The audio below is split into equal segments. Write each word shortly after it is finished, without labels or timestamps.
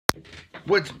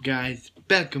What's up, guys?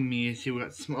 Back with me is here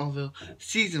with Smallville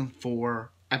Season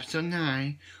 4, Episode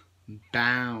 9,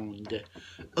 Bound.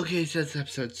 Okay, so this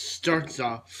episode starts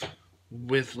off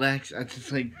with Lex at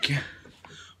this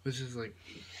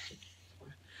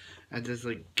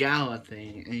gala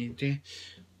thing, and he's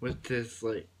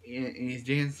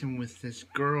dancing with this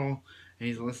girl, and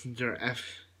he's listening to her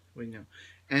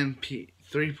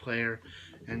MP3 player,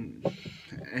 and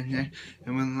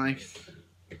when Lex.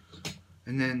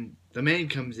 And then the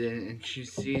maid comes in and she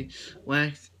sees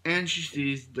Lex and she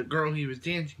sees the girl he was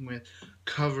dancing with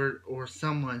covered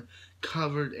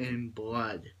in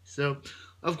blood. So,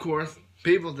 of course,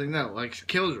 people think that Lex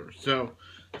killed her. So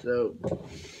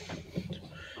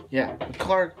yeah,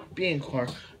 Clark, being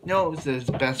Clark, knows that his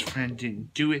best friend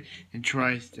didn't do it and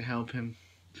tries to help him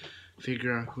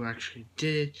figure out who actually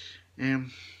did it, and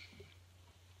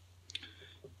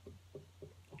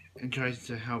tries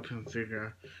to help him figure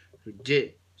out who did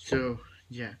it. So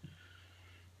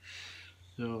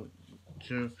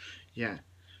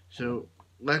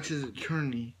Lex's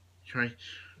attorney tries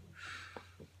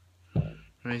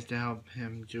to help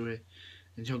him do it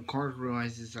until Clark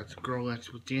realizes that the girl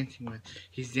Lex was dancing with,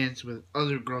 he's danced with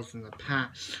other girls in the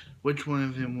past. Which one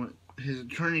of them? His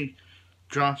attorney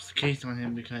drops the case on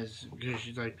him because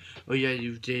she's like, "Oh yeah,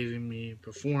 you've dated me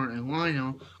before." And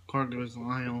Clark goes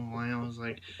Lionel's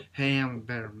like, "Hey, I'm a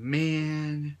better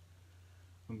man,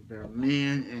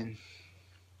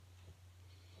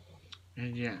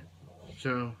 and yeah,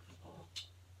 so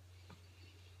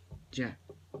yeah."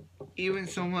 Even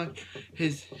so much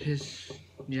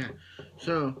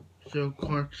so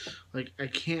Clark, like, I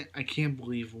can't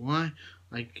believe why,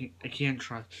 like, I can't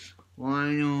trust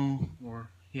Lionel,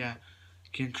 I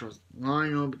can't trust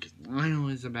Lionel because Lionel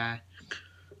is a bad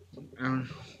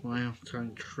Lionel's telling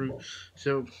the truth.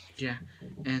 So yeah,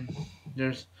 and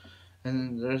there's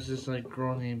this like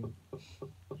girl named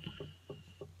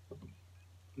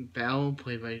Belle,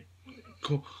 played by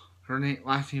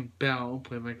last name Bell,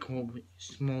 played by Colby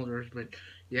Smulders, but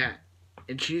yeah,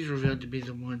 and she's revealed to be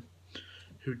the one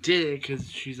who did it because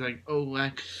she's like, "Oh,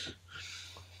 Lex,"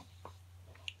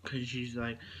 because she's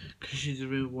the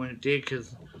real one who did it,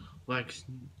 because Lex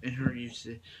and her used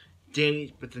to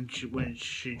date, but then when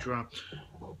she dropped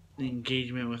the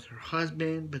engagement with her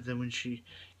husband, but then when she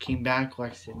came back,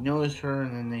 Lex didn't notice her,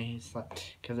 and then they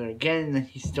slept together again, and then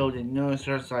he still didn't notice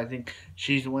her, so I think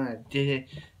she's the one that did it,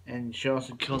 and she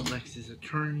also killed Lex's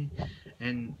attorney,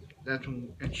 and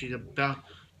she's about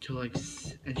to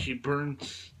and she burned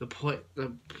the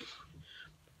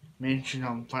mansion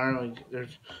on fire. Like,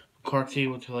 there's Clark's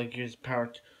able to use power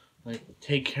to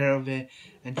take care of it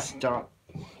and stop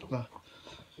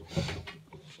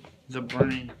the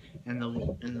burning, and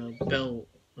the Bell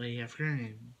lady, I forget her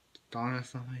name, Donna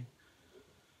something,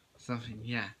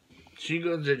 yeah. She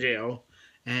goes to jail,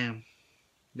 and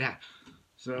yeah,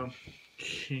 so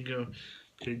she goes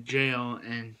to jail,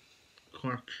 and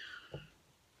Clark,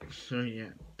 so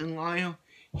yeah, and Lyle,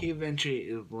 he eventually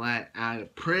is let out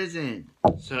of prison,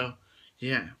 so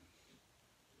yeah,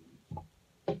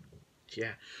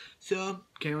 so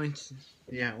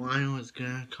Lionel is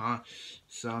gonna cause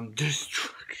some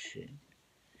destruction.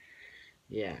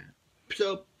 Yeah.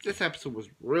 So this episode was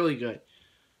really good.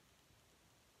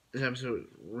 This episode was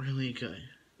really good.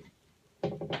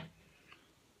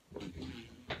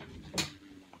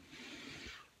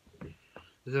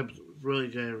 This episode was really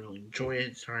good. I really enjoyed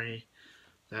it. Sorry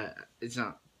that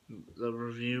the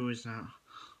review is not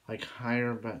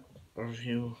higher, but the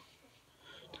review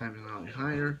time is not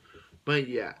higher. But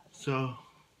yeah, so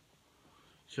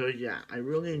yeah, I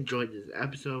really enjoyed this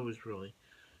episode. It was really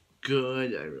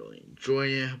good. I really enjoyed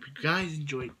it. I hope you guys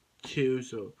enjoyed it too.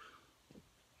 So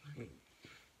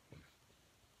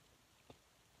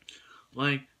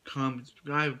like, comment,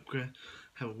 subscribe.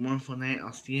 Have a wonderful night.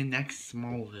 I'll see you next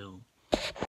Smallville.